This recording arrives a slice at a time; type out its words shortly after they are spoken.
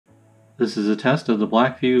This is a test of the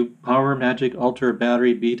BlackVue Power Magic Ultra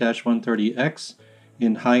Battery B-130X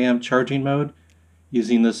in high amp charging mode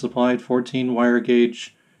using the supplied 14 wire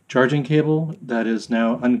gauge charging cable that is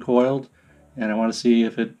now uncoiled, and I want to see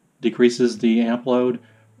if it decreases the amp load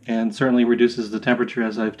and certainly reduces the temperature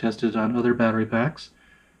as I've tested on other battery packs.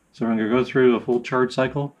 So I'm going to go through a full charge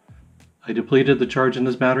cycle. I depleted the charge in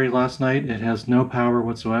this battery last night. It has no power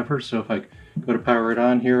whatsoever, so if I go to power it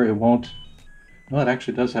on here, it won't. Well, it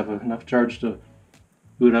actually does have enough charge to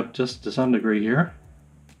boot up just to some degree here.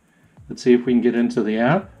 Let's see if we can get into the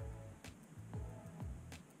app.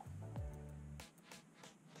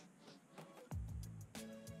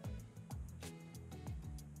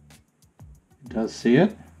 It does see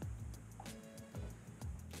it.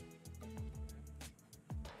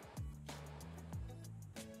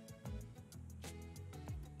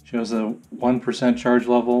 Shows a 1% charge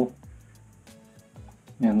level.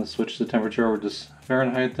 And let's switch the temperature over to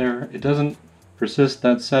Fahrenheit there. It doesn't persist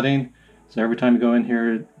that setting, so every time you go in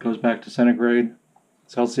here it goes back to centigrade,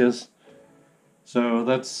 Celsius. So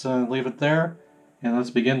let's leave it there, and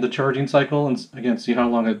let's begin the charging cycle and again see how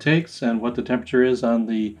long it takes and what the temperature is on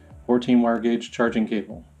the 14 wire gauge charging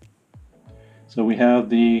cable. So we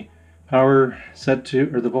have the power set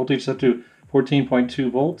to, or the voltage set to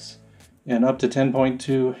 14.2 volts and up to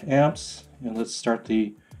 10.2 amps. And let's start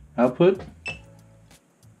the output.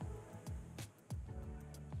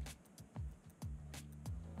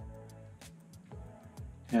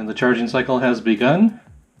 And the charging cycle has begun.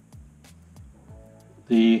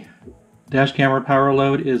 The dash camera power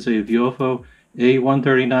load is a Vuofo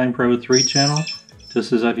A139 Pro 3 channel,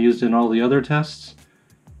 just as I've used in all the other tests.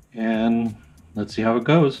 And let's see how it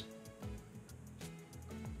goes.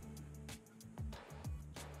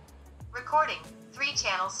 Recording. 3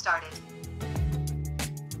 channels started.